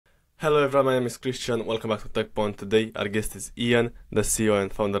Hello everyone, my name is Christian. Welcome back to TechPoint. Today our guest is Ian, the CEO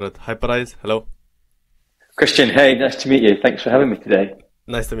and founder at Hyperise. Hello. Christian, hey, nice to meet you. Thanks for having me today.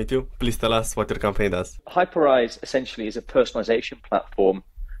 Nice to meet you. Please tell us what your company does. Hyperise essentially is a personalization platform.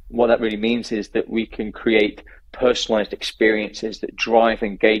 What that really means is that we can create personalized experiences that drive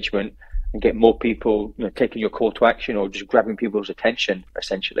engagement and get more people, taking your call to action or just grabbing people's attention,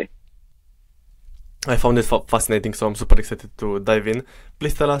 essentially. I found it fascinating, so I'm super excited to dive in.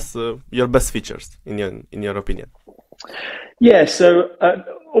 Please tell us your best features in your opinion. Yeah, so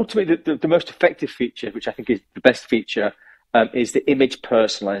ultimately the most effective feature, which I think is the best feature, is the image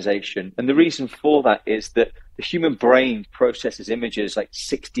personalization. And the reason for that is that the human brain processes images like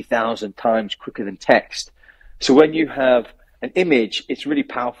 60,000 times quicker than text. So when you have an image, it's really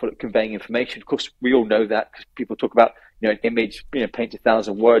powerful at conveying information. Of course, we all know that because people talk about, an image, paint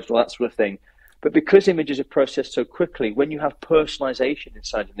 1,000 words, all that sort of thing. But because images are processed so quickly, when you have personalization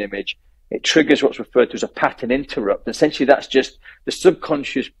inside an image, it triggers what's referred to as a pattern interrupt. Essentially, that's just the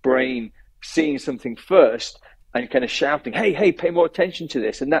subconscious brain seeing something first and kind of shouting, hey, pay more attention to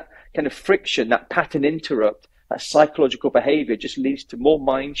this. And that kind of friction, that pattern interrupt, that psychological behavior just leads to more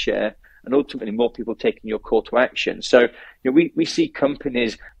mind share and ultimately more people taking your call to action. So we see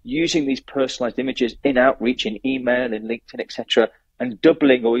companies using these personalized images in outreach, in email, in LinkedIn, etc., and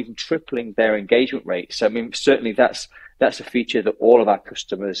doubling or even tripling their engagement rate. So I mean, certainly that's a feature that all of our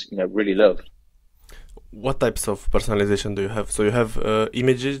customers, really love. What types of personalization do you have? So you have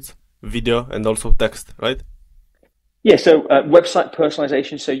images, video, and also text, right? Yeah, so website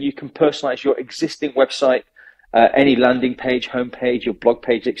personalization. So you can personalize your existing website, any landing page, homepage, your blog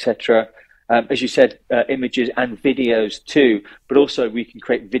page, etc. As you said, images and videos too, but also we can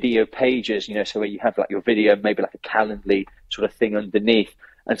create video pages, so where you have like your video, maybe like a Calendly sort of thing underneath.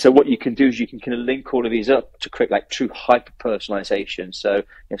 And so what you can do is you can kind of link all of these up to create like true hyper personalization. So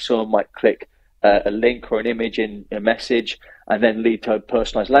if someone might click a link or an image in a message and then lead to a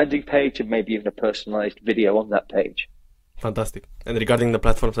personalized landing page and maybe even a personalized video on that page. Fantastic. And regarding the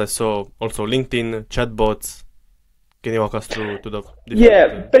platforms, I saw also LinkedIn, chatbots. Can you walk us through to the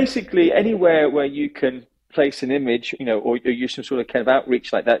different... basically anywhere where you can place an image, or use some sort of kind of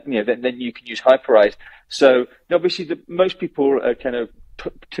outreach like that, then you can use Hyperise. So obviously most people are kind of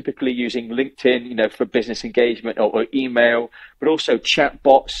typically using LinkedIn, for business engagement or email, but also chat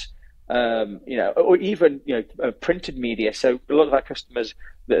bots, or even, printed media. So a lot of our customers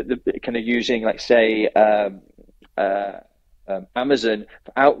that kind of using, like say, Amazon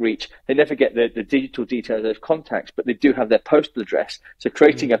for outreach, they never get the digital details of contacts, but they do have their postal address. So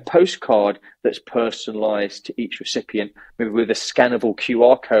creating a postcard that's personalized to each recipient, maybe with a scannable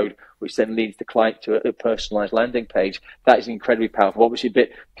QR code, which then leads the client to a personalized landing page, that is incredibly powerful. Obviously a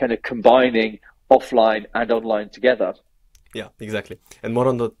bit kind of combining offline and online together. Yeah, exactly. And more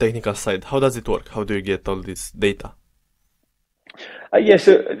on the technical side, how does it work? How do you get all this data?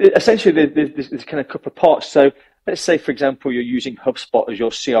 So essentially there's kind of a couple of parts. So let's say, for example, you're using HubSpot as your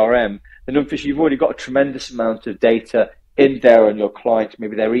CRM, then obviously you've already got a tremendous amount of data in there on your client,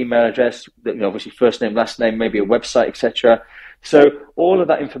 maybe their email address, obviously first name, last name, maybe a website, etc. So all of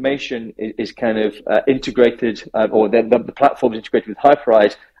that information is kind of integrated, or the platform is integrated with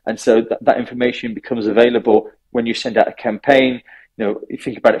Hyperise, and so that information becomes available when you send out a campaign. You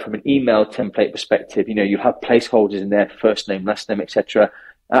think about it from an email template perspective, you have placeholders in there, first name, last name, etc.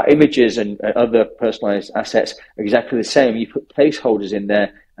 Images and other personalized assets are exactly the same. You put placeholders in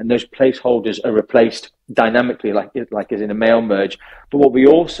there, and those placeholders are replaced dynamically, like as in a mail merge. But what we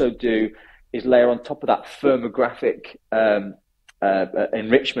also do is layer on top of that firmographic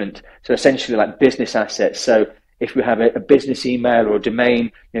enrichment. So essentially, like business assets. So if we have a business email or a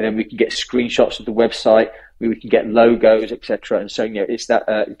domain, then we can get screenshots of the website. We can get logos, etc. And so, it's that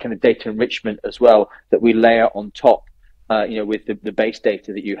kind of data enrichment as well that we layer on top. With the base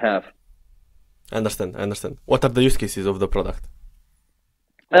data that you have. I understand. What are the use cases of the product?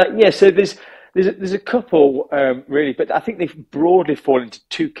 So there's a couple really, but I think they broadly fall into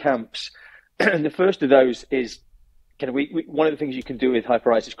two camps. And the first of those is kind of one of the things you can do with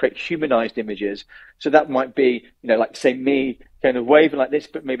Hyperise is create humanized images. So that might be, like say me kind of waving like this,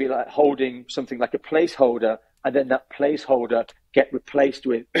 but maybe like holding something like a placeholder, and then that placeholder get replaced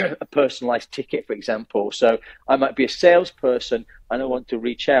with a personalized ticket, for example. So I might be a salesperson and I want to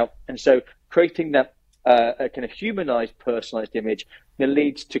reach out. And so creating that a kind of humanized, personalized image that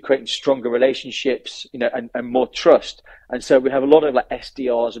leads to creating stronger relationships, and more trust. And so we have a lot of like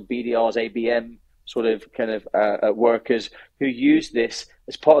SDRs and BDRs, ABM sort of kind of workers who use this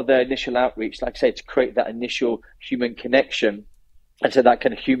as part of their initial outreach, like I say, to create that initial human connection. And so that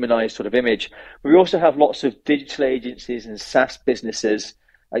kind of humanized sort of image. We also have lots of digital agencies and SaaS businesses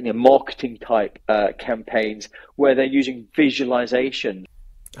marketing type campaigns where they're using visualization.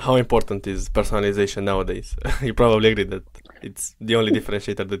 How important is personalization nowadays? You probably agree that it's the only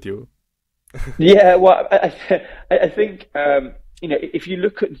differentiator that you. Yeah, well, I think if you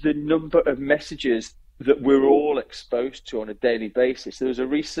look at the number of messages that we're all exposed to on a daily basis, there was a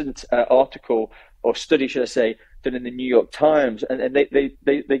recent article or study, should I say, done in the New York Times, and they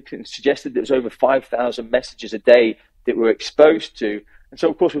suggested there was over 5,000 messages a day that we're exposed to. And so,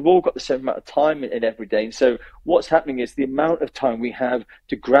 of course, we've all got the same amount of time in every day. And so what's happening is the amount of time we have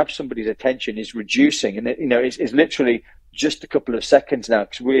to grab somebody's attention is reducing. And, it's literally just a couple of seconds now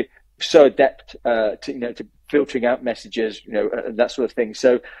because we're so adept to filtering out messages, and that sort of thing.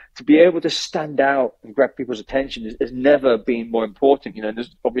 So to be able to stand out and grab people's attention has never been more important.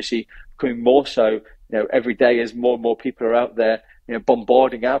 There's obviously becoming more so, every day as more and more people are out there,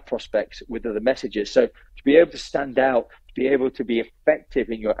 bombarding our prospects with other messages. So to be able to stand out, to be able to be effective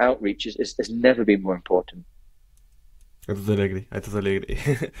in your outreach has never been more important. I totally agree.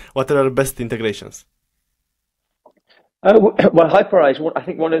 What are our best integrations? Well, Hyperise, I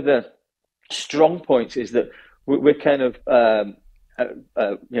think one of the strong points is that we're kind of can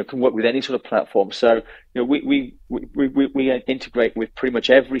work with any sort of platform. So we integrate with pretty much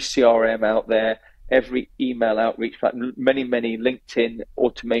every CRM out there, every email outreach platform, many LinkedIn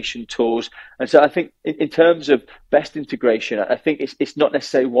automation tools. And so I think in terms of best integration, I think it's not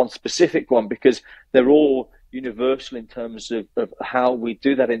necessarily one specific one because they're all universal in terms of how we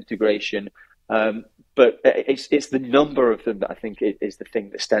do that integration. But it's the number of them that I think is the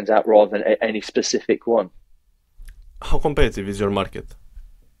thing that stands out rather than any specific one. How competitive is your market?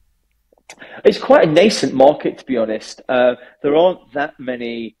 It's quite a nascent market, to be honest. There aren't that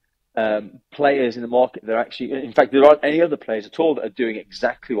many players in the market that are actually, in fact, there aren't any other players at all that are doing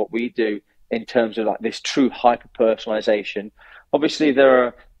exactly what we do in terms of like this true hyper personalization. Obviously, there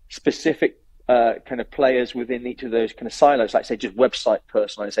are specific kind of players within each of those kind of silos, like say just website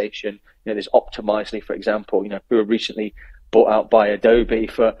personalization. There's Optimizely, for example, who were recently bought out by Adobe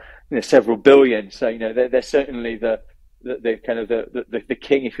for several billion. So they're certainly the kind of the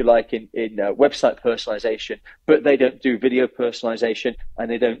king, if you like, in website personalization, but they don't do video personalization and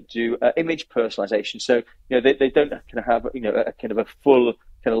they don't do image personalization. So they don't kind of have a kind of a full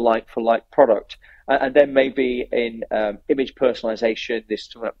kind of like for like product. And then maybe in image personalization, this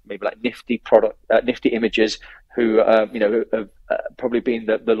maybe like Nifty Images, who have probably been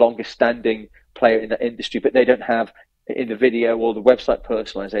the longest standing player in the industry, but they don't have in the video or the website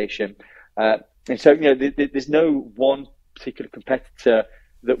personalization. And so there's no one particular competitor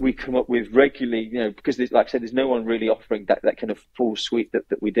that we come up with regularly, because like I said, there's no one really offering that kind of full suite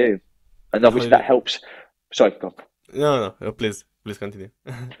that we do, and obviously that helps. Sorry, go on. No, please continue.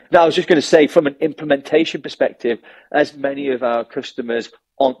 No, I was just going to say, from an implementation perspective, as many of our customers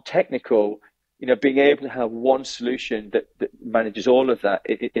aren't technical, being able to have one solution that manages all of that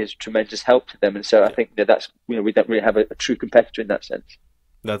it is tremendous help to them. And so I think that's we don't really have a true competitor in that sense.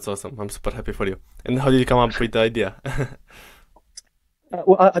 That's awesome. I'm super happy for you. And how did you come up with the idea?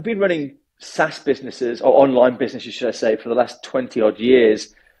 Well, I've been running SaaS businesses, or online businesses, should I say, for the last 20 odd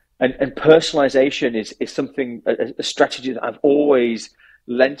years. And personalization is something, a strategy that I've always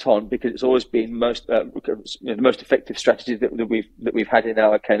lent on because it's always been the most effective strategy that we've had in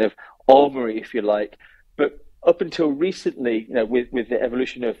our kind of armory, if you like. But up until recently, with the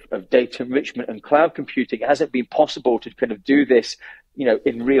evolution of data enrichment and cloud computing, it hasn't been possible to kind of do this,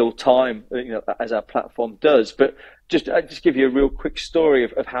 in real time, as our platform does. But I'll just give you a real quick story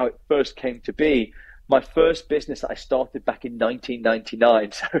of how it first came to be. My first business that I started back in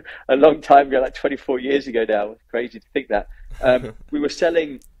 1999, so a long time ago, like 24 years ago now. It's crazy to think that. We were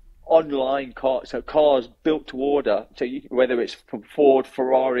selling online cars, so cars built to order. So whether it's from Ford,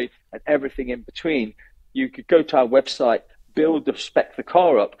 Ferrari, and everything in between, you could go to our website, spec the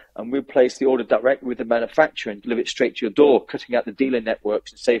car up, and we'd place the order directly with the manufacturer and deliver it straight to your door, cutting out the dealer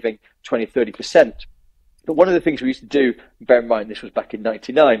networks and saving 20-30%. But one of the things we used to do, bear in mind this was back in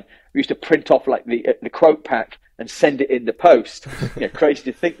 99, we used to print off like the quote pack and send it in the post. Crazy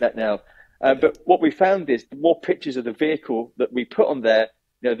to think that now. But what we found is the more pictures of the vehicle that we put on there,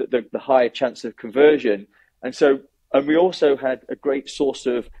 the higher chance of conversion. And we also had a great source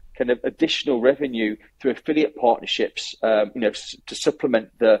of kind of additional revenue through affiliate partnerships, to supplement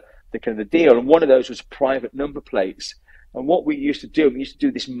the kind of the deal. And one of those was private number plates. And what we used to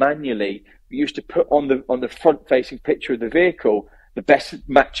do this manually. We used to put on the front-facing picture of the vehicle the best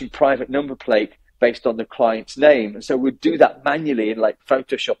matching private number plate based on the client's name. And so we'd do that manually in like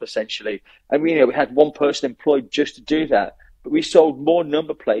Photoshop, essentially. And we had one person employed just to do that. But we sold more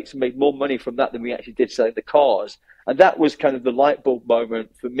number plates and made more money from that than we actually did selling the cars. And that was kind of the light bulb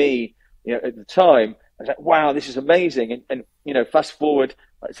moment for me, at the time. I was like, wow, this is amazing. And fast forward,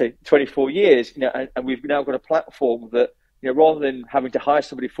 let's say 24 years, and we've now got a platform that, rather than having to hire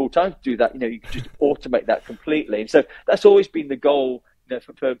somebody full time to do that, you can just automate that completely. And so that's always been the goal,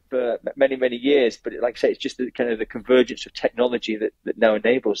 for many, many years. But like I say, it's just the kind of the convergence of technology that now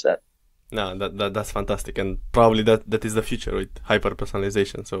enables that. No, that's fantastic, and probably that is the future with hyper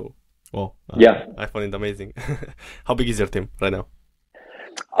personalization. So, yeah, I find it amazing. How big is your team right now?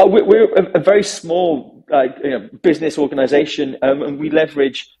 We're a very small business organization, and we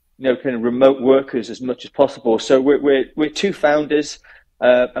leverage kind of remote workers as much as possible. So we're two founders,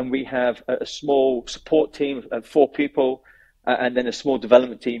 and we have a small support team of 4 people, and then a small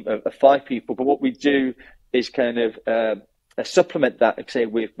development team of 5 people. But what we do is kind of supplement that, like say,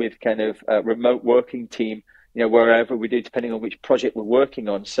 with kind of a remote working team, wherever we do, depending on which project we're working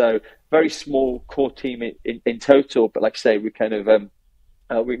on. So very small core team in total, but like I say, we kind of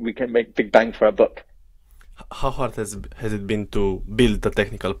we can make big bang for our buck. How hard has it been to build the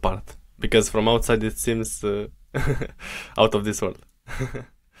technical part? Because from outside it seems out of this world.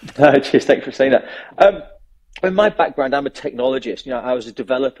 Cheers, thanks for saying that. In my background, I'm a technologist. I was a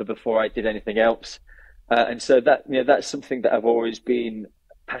developer before I did anything else, and so that's something that I've always been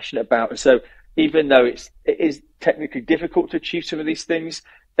passionate about. And so, even though it is technically difficult to achieve some of these things,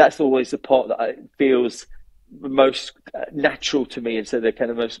 that's always the part that feels the most natural to me, and so the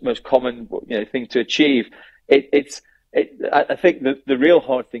kind of most common thing to achieve. I think the real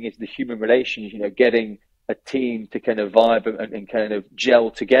hard thing is the human relations. Getting a team to kind of vibe and kind of gel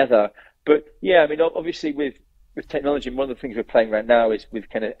together. But yeah, I mean, obviously with technology, one of the things we're playing right now is with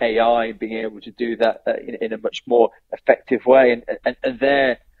kind of AI and being able to do that in a much more effective way. And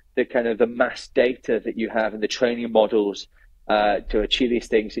there, the kind of the mass data that you have and the training models to achieve these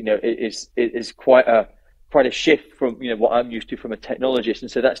things, is quite a shift from what I'm used to from a technologist.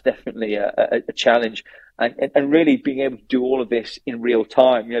 And so that's definitely a challenge. And really being able to do all of this in real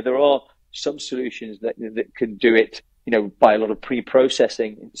time. There are some solutions that can do it, by a lot of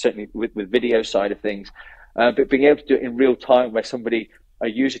pre-processing, certainly with video side of things. But being able to do it in real time, where a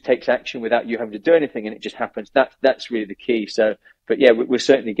user takes action without you having to do anything, and it just happens. That's really the key. So, but yeah, we're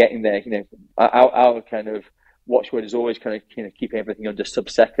certainly getting there. Our kind of watchword is always kind of keeping everything under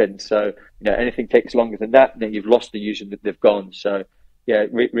sub-second. So, anything takes longer than that, then you've lost the user, that they've gone. So, yeah,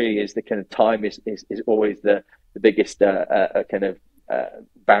 it really is the kind of time is always the biggest kind of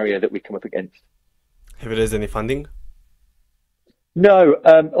barrier that we come up against. Have you raised any funding? No,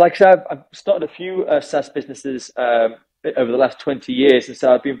 like I said, I've started a few SaaS businesses over the last 20 years, and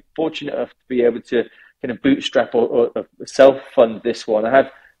so I've been fortunate enough to be able to kind of bootstrap or self-fund this one. I have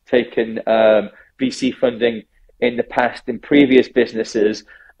taken VC funding in the past in previous businesses,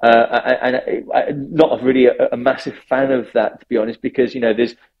 and I'm not really a massive fan of that, to be honest, because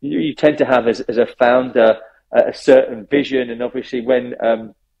you tend to have as a founder a certain vision, and obviously when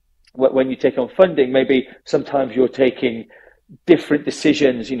you take on funding, maybe sometimes you're taking different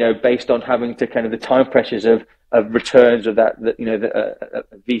decisions, based on having to kind of the time pressures of returns or that a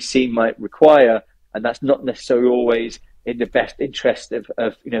VC might require, and that's not necessarily always in the best interest of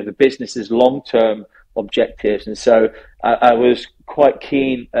the business's long-term objectives. And so I was quite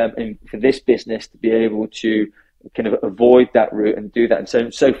keen for this business to be able to kind of avoid that route and do that.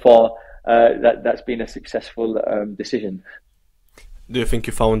 And so far that's been a successful decision. Do you think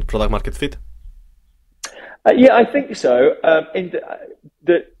you found product market fit? Yeah, I think so.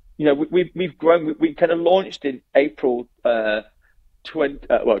 We've grown. We kind of launched in April,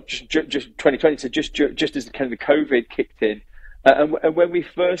 just 2020. So just as kind of the COVID kicked in, and when we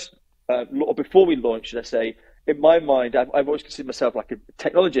first, or before we launched, let's say, in my mind, I've always considered myself like a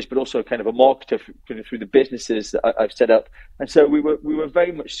technologist, but also kind of a marketer through the businesses that I've set up. And so we were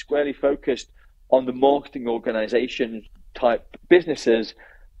very much squarely focused on the marketing organization type businesses.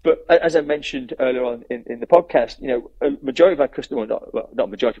 But as I mentioned earlier on in the podcast, a majority of our customers, not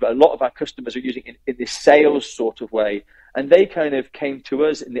majority, but a lot of our customers are using it in this sales sort of way. And they kind of came to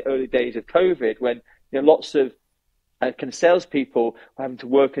us in the early days of COVID when lots of kind of salespeople were having to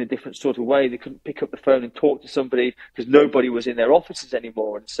work in a different sort of way. They couldn't pick up the phone and talk to somebody because nobody was in their offices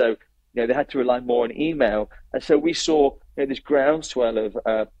anymore. And so they had to rely more on email. And so we saw this groundswell of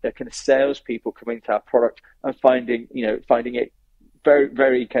kind of salespeople coming to our product and finding it very,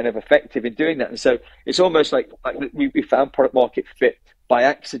 very kind of effective in doing that. And so it's almost like we found product market fit by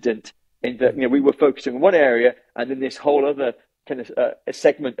accident, in that we were focusing on one area, and then this whole other kind of a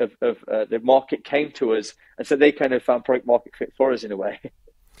segment of the market came to us, and so they kind of found product market fit for us in a way.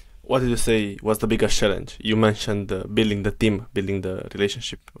 What did you say was the biggest challenge? You mentioned building the team, building the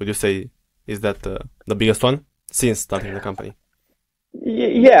relationship. Would you say is that the biggest one? since starting the company?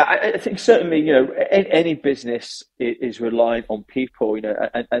 Yeah, I think certainly, any business is reliant on people,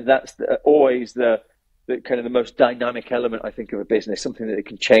 and that's always the kind of the most dynamic element, I think, of a business, something that it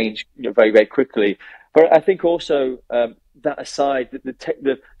can change, very, very quickly. But I think also, that aside,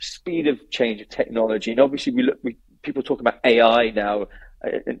 the speed of change of technology, and obviously people talk about AI now,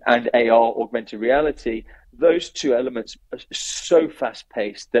 and AR, augmented reality. Those two elements are so fast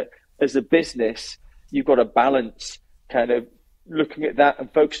paced that as a business, you've got to balance kind of looking at that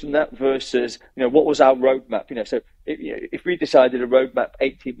and focusing on that versus, what was our roadmap? So if we decided a roadmap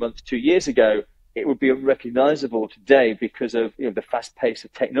 18 months, 2 years ago, it would be unrecognizable today because of, the fast pace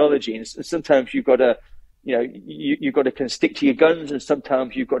of technology. And sometimes you've got to, you've got to kind of stick to your guns, and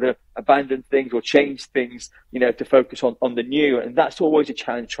sometimes you've got to abandon things or change things, to focus on the new. And that's always a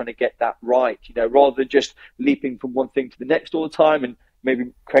challenge, trying to get that right, rather than just leaping from one thing to the next all the time and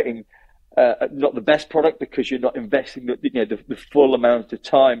maybe creating not the best product because you're not investing the full amount of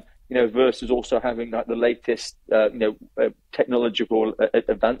time, versus also having like the latest technological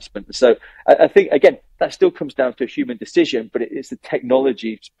advancement. So I think again that still comes down to a human decision, but it's the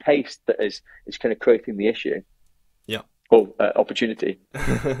technology pace that is kind of creating the issue. Yeah. Or opportunity.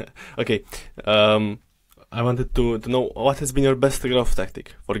 Okay. I wanted to know what has been your best growth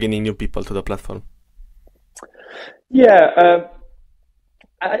tactic for getting new people to the platform. Yeah.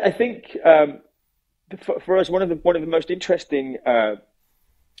 I think for us, one of the most interesting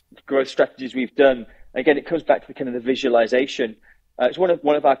growth strategies we've done. Again, it comes back to the kind of the visualization. It's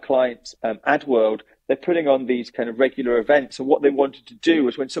one of our clients, AdWorld. They're putting on these kind of regular events, and what they wanted to do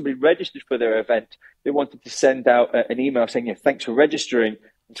was when somebody registered for their event, they wanted to send out an email saying, "Thanks for registering."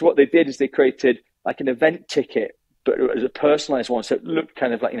 And so what they did is they created like an event ticket, but it was a personalized one, so it looked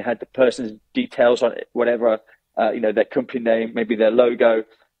kind of like had the person's details on it, whatever. Their company name, maybe their logo.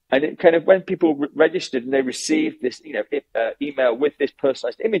 And it kind of, when people registered and they received this, email with this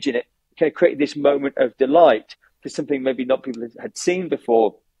personalized image in it, it kind of created this moment of delight for something maybe not people had seen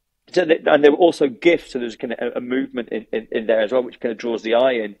before. So and there were also gifts, so there's kind of a movement in there as well, which kind of draws the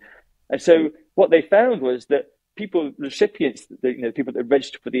eye in. And so what they found was that recipients, people that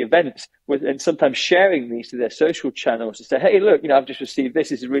registered for the events, and sometimes sharing these to their social channels to say, "Hey, look, I've just received this.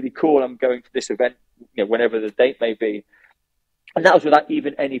 This is really cool. I'm going to this event, whenever the date may be." And that was without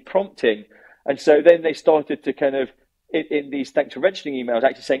even any prompting. And so then they started to kind of, in these thanks for registering emails,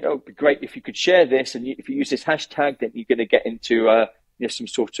 actually saying, "Oh, it'd be great if you could share this, and if you use this hashtag, then you're going to get into some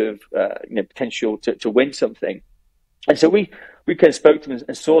sort of potential to win something." And so we kind of spoke to them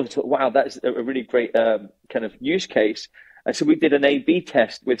and saw this, wow, that's a really great kind of use case. And so we did an A/B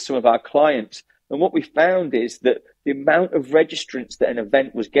test with some of our clients. And what we found is that the amount of registrants that an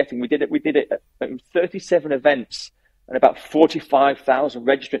event was getting, we did it at 37 events and about 45,000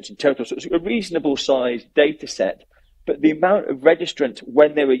 registrants in total. So it was a reasonable sized data set. But the amount of registrants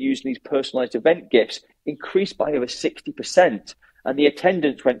when they were using these personalized event gifts increased by over 60%. And the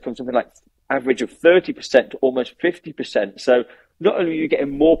attendance went from something like average of 30% to almost 50%. So not only are you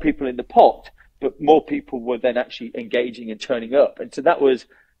getting more people in the pot, but more people were then actually engaging and turning up. And so that was,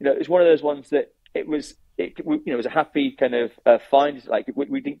 it's one of those ones that it was a happy kind of find. Like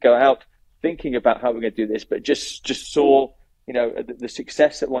we didn't go out thinking about how we're going to do this, but just saw, the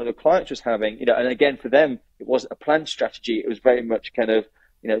success that one of the clients was having, and again, for them, it wasn't a planned strategy. It was very much kind of,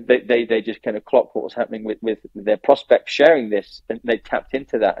 they just kind of clocked what was happening with their prospects sharing this, and they tapped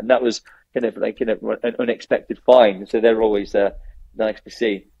into that. And that was kind of like, an unexpected find. So they're always nice to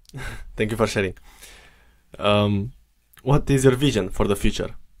see. Thank you for sharing. What is your vision for the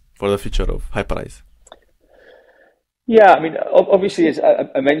future of Hyperise? Yeah, I mean, obviously, as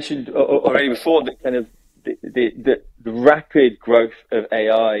I mentioned already before, that kind of the rapid growth of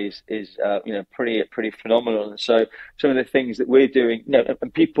AI is pretty phenomenal. And so some of the things that we're doing,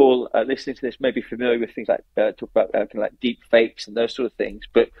 and people listening to this may be familiar with things like talk about kind of like deep fakes and those sort of things,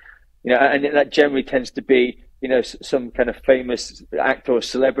 but and that generally tends to be some kind of famous actor or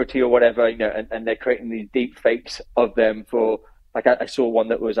celebrity or whatever, and they're creating these deep fakes of them for, like, I saw one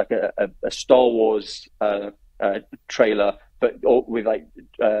that was like a Star Wars trailer, but with like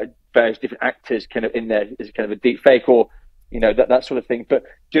various different actors kind of in there as kind of a deep fake, or that sort of thing. But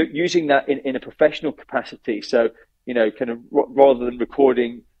using that in a professional capacity, so kind of rather than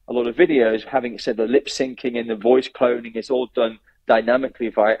recording a lot of videos, having said the lip syncing and the voice cloning is all done dynamically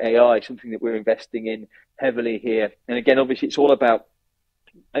via AI, something that we're investing in heavily here. And again, obviously, it's all about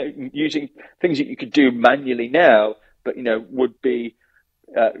using things that you could do manually now, but would be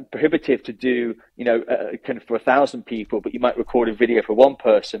prohibitive to do, kind of for 1,000 people, but you might record a video for one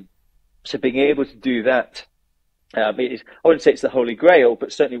person. So being able to do that, I wouldn't say it's the holy grail,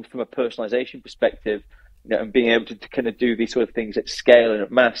 but certainly from a personalization perspective, and being able to kind of do these sort of things at scale and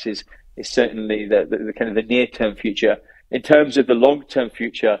at mass is certainly the kind of the near term future. In terms of the long term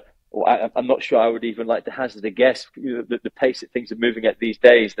future, I'm not sure I would even like to hazard a guess. The pace that things are moving at these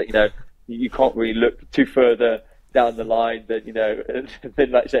days, that you can't really look too further down the line than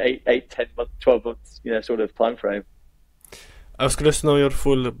than like say 8, 10 months, 12 months, sort of time frame. I was curious to know your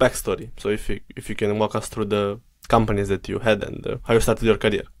full backstory. So if you can walk us through the companies that you had and how you started your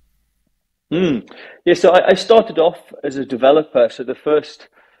career. Yeah, so I started off as a developer. So the first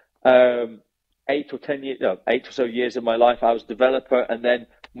 8 or so years of my life, I was a developer, and then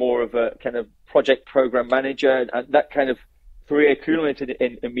more of a kind of project program manager, and that kind of career culminated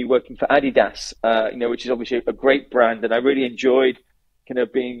in me working for Adidas, which is obviously a great brand, and I really enjoyed kind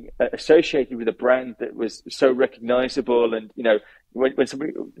of being associated with a brand that was so recognizable. And when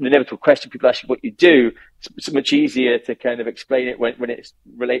somebody, the inevitable question, people ask you what you do, it's much easier to kind of explain it when it's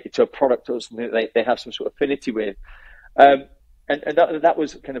related to a product or something that they have some sort of affinity with. And that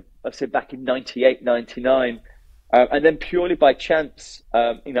was kind of, I said, back in 98, 99. And then purely by chance,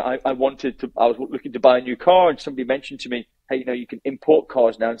 I was looking to buy a new car, and somebody mentioned to me, hey, you can import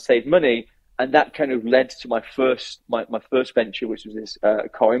cars now and save money. And that kind of led to my first venture, which was this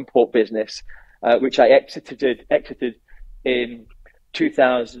car import business, which I exited in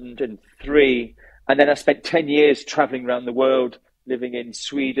 2003. And then I spent 10 years traveling around the world, living in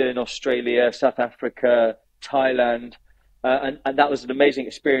Sweden, Australia, South Africa, Thailand. And that was an amazing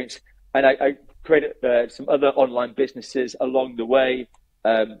experience. And I created some other online businesses along the way,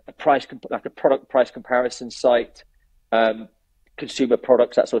 a product price comparison site, consumer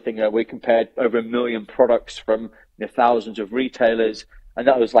products, that sort of thing. We compared over 1 million products from thousands of retailers, and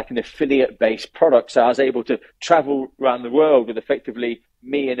that was like an affiliate-based product. So I was able to travel around the world with effectively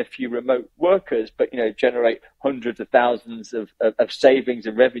me and a few remote workers, but generate hundreds of thousands of savings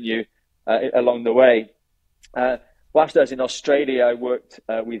and revenue along the way. Whilst I was in Australia, I worked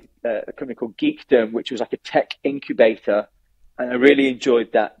with a company called Geekdom, which was like a tech incubator, and I really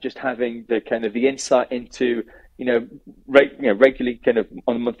enjoyed that. Just having the insight into regularly kind of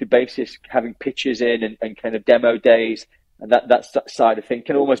on a monthly basis, having pitches in and kind of demo days, and that side of thing,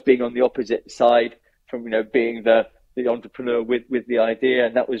 kind of almost being on the opposite side from being the entrepreneur with the idea,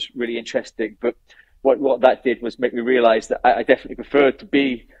 and that was really interesting. But what that did was make me realize that I definitely preferred to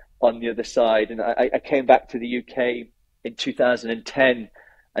be on the other side. And I came back to the UK in 2010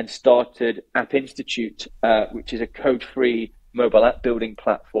 and started App Institute, which is a code-free mobile app building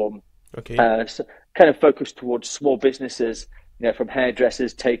platform. Okay. So kind of focused towards small businesses, from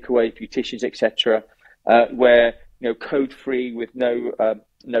hairdressers, takeaway, beauticians, etc., where code-free with no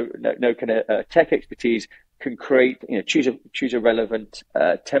kind of tech expertise can create, choose a relevant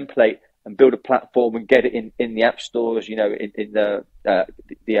template and build a platform and get it in the app stores, in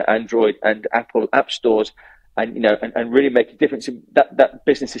the Android and Apple app stores, and really make a difference. That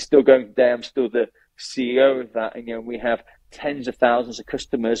business is still going today. I'm still the CEO of that, and we have tens of thousands of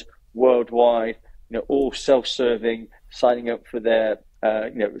customers worldwide, all self-serving, signing up for their,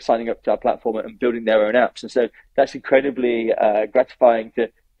 signing up to our platform and building their own apps. And so that's incredibly gratifying to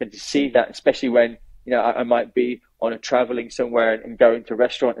see that, especially when I might be on a traveling somewhere and go into a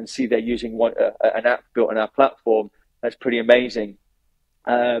restaurant and see they're using an app built on our platform. That's pretty amazing.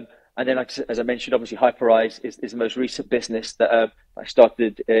 And then, as I mentioned, obviously Hyperise is the most recent business that I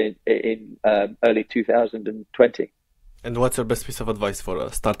started in early 2020. And what's your best piece of advice for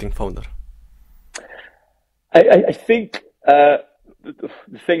a starting founder? I think the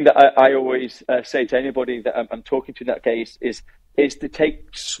thing that I always say to anybody that I'm talking to in that case is to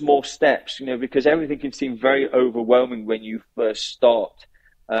take small steps, because everything can seem very overwhelming when you first start,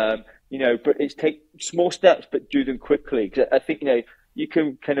 but it's take small steps, but do them quickly. Because I think, you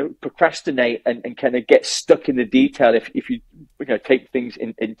can kind of procrastinate and kind of get stuck in the detail if you take things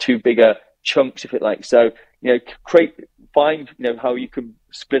in too bigger chunks, if it like. So, find, how you can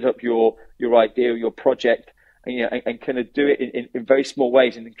split up your idea or your project, and kind of do it in very small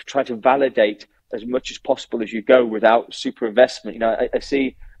ways, and try to validate as much as possible as you go without super investment. I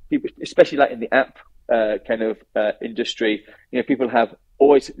see people, especially like in the app industry, people have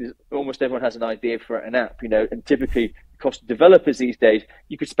almost everyone has an idea for an app, and typically the cost of developers these days,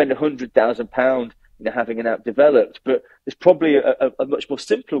 you could spend £100,000 having an app developed, but there's probably a much more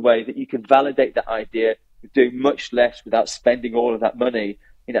simpler way that you can validate that idea, doing much less without spending all of that money.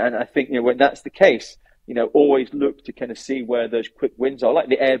 And I think, when that's the case, always look to kind of see where those quick wins are. Like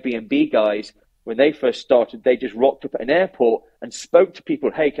the Airbnb guys, when they first started, they just rocked up at an airport and spoke to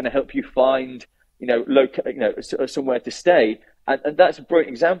people. Hey, can I help you find, somewhere to stay? And that's a brilliant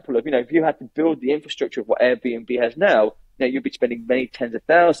example of, if you had to build the infrastructure of what Airbnb has now, you'll be spending many tens of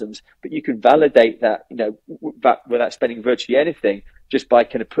thousands, but you can validate that, without spending virtually anything, just by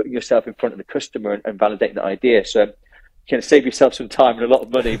kind of putting yourself in front of the customer and validating the idea. So you can save yourself some time and a lot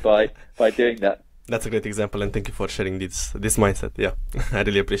of money by doing that. That's a great example, and thank you for sharing this mindset. Yeah, I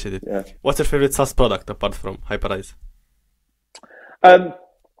really appreciate it. Yeah. What's your favorite SaaS product apart from Hyperise?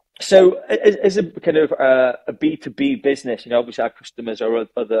 So as a kind of a B2B business, obviously our customers are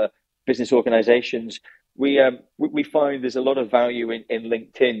other business organizations. We find there's a lot of value in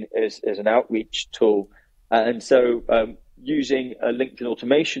LinkedIn as an outreach tool. And so using a LinkedIn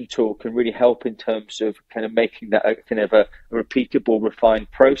automation tool can really help in terms of kind of making that a kind of a repeatable,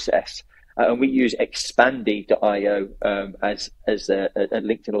 refined process. And we use Expandy.io as a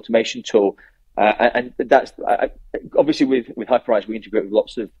LinkedIn automation tool. And that's obviously with Hyperise, we integrate with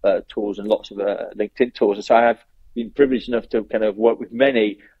lots of tools and lots of LinkedIn tools. And so I have been privileged enough to kind of work with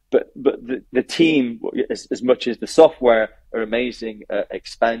many, but the team, as much as the software, are amazing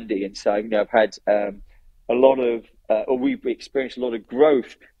Expandy. And so, I've had a lot of, or we've experienced a lot of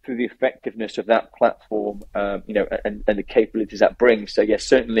growth through the effectiveness of that platform, and the capabilities that brings. So yes,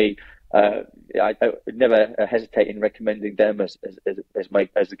 certainly, I would never hesitate in recommending them as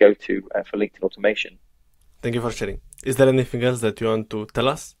the go-to for LinkedIn automation. Thank you for sharing. Is there anything else that you want to tell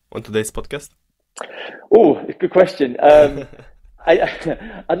us on today's podcast? Oh, good question. I'm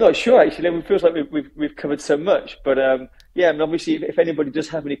not sure actually. It feels like we've covered so much, but obviously, if anybody does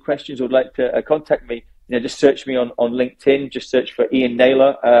have any questions or would like to contact me, just search me on LinkedIn. Just search for Ian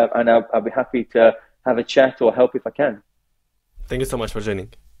Naylor, and I'll be happy to have a chat or help if I can. Thank you so much for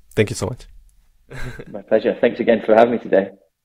joining. Thank you so much. My pleasure. Thanks again for having me today.